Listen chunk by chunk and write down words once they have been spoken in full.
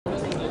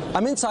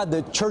I'm inside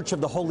the Church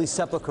of the Holy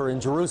Sepulchre in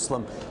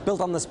Jerusalem,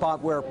 built on the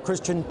spot where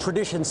Christian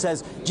tradition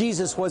says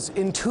Jesus was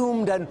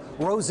entombed and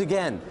rose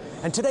again.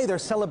 And today they're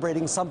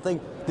celebrating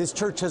something this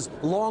church has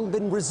long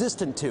been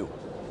resistant to: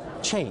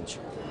 change.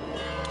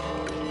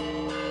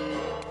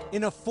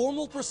 In a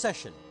formal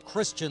procession,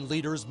 Christian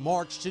leaders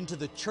marched into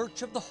the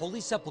Church of the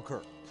Holy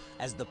Sepulchre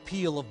as the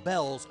peal of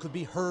bells could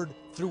be heard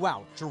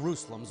throughout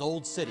Jerusalem's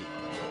Old City.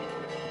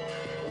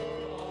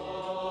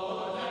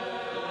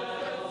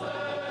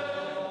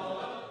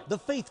 The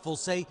faithful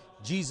say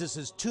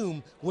Jesus'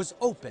 tomb was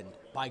opened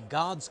by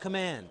God's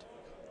command.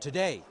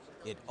 Today,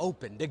 it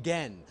opened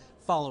again,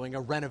 following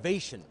a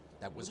renovation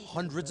that was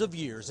hundreds of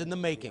years in the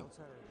making.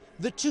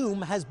 The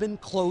tomb has been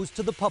closed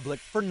to the public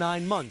for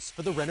 9 months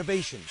for the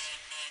renovations.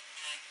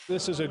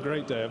 This is a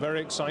great day, a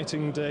very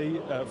exciting day.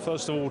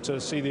 First of all,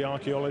 to see the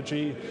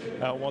archaeology,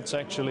 what's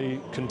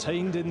actually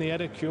contained in the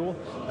edicule,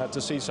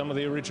 to see some of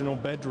the original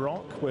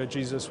bedrock where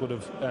Jesus would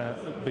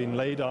have been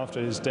laid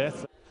after his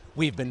death.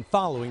 We've been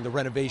following the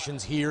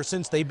renovations here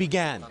since they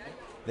began.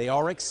 They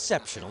are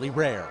exceptionally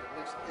rare.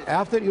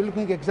 After, you're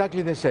looking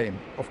exactly the same.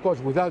 Of course,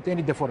 without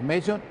any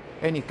deformation,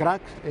 any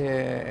cracks,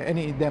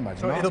 any damage.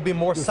 So no? it'll be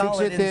more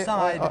solid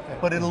inside,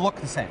 but it'll look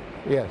the same.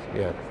 Yes,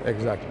 yes,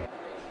 exactly.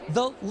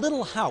 The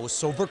little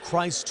house over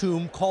Christ's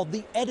tomb, called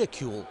the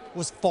edicule,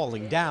 was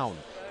falling down,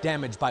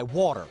 damaged by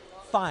water,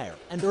 fire,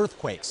 and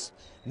earthquakes.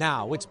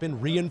 Now it's been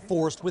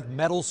reinforced with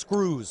metal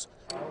screws.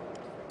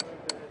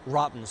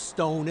 Rotten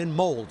stone and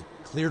mold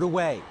cleared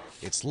away.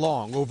 It's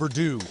long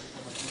overdue.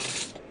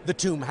 The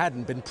tomb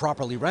hadn't been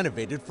properly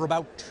renovated for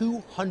about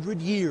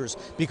 200 years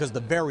because the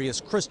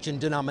various Christian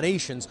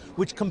denominations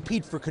which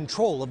compete for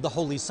control of the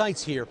holy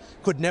sites here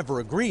could never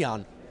agree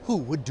on who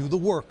would do the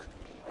work.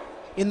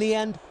 In the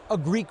end, a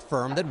Greek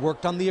firm that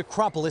worked on the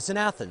Acropolis in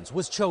Athens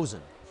was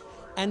chosen.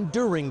 And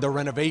during the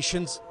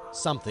renovations,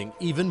 something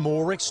even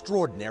more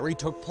extraordinary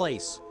took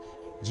place.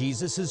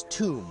 Jesus'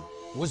 tomb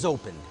was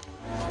opened.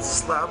 The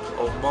slab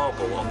of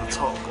marble on the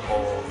top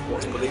of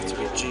what's believed to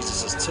be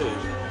Jesus' tomb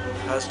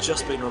has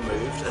just been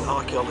removed, and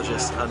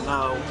archaeologists are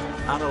now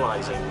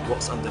analysing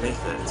what's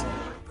underneath it.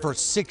 For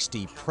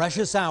 60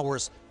 precious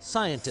hours,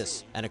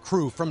 scientists and a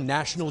crew from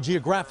National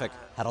Geographic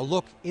had a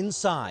look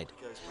inside.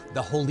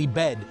 The holy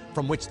bed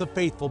from which the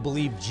faithful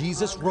believe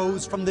Jesus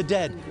rose from the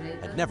dead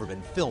had never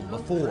been filmed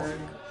before.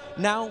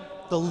 Now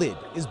the lid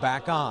is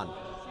back on.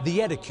 The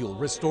edicule,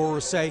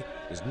 restorers say,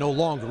 is no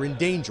longer in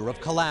danger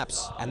of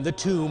collapse, and the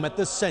tomb at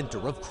the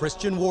center of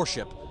Christian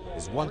worship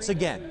is once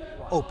again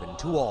open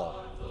to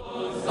all.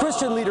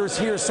 Christian leaders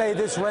here say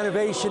this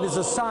renovation is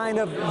a sign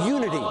of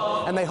unity,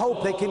 and they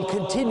hope they can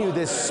continue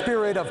this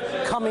spirit of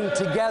coming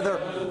together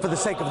for the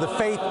sake of the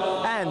faith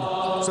and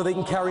so they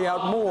can carry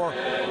out more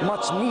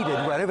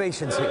much-needed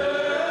renovations here.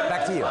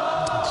 Back to you.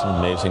 It's an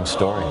amazing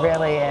story. It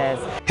really is.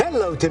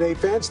 Hello, Today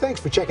fans. Thanks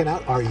for checking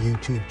out our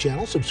YouTube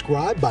channel.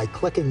 Subscribe by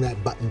clicking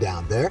that button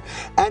down there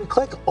and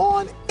click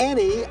on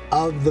any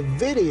of the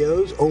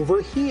videos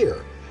over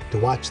here to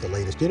watch the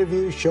latest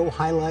interviews, show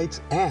highlights,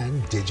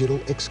 and digital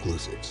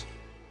exclusives.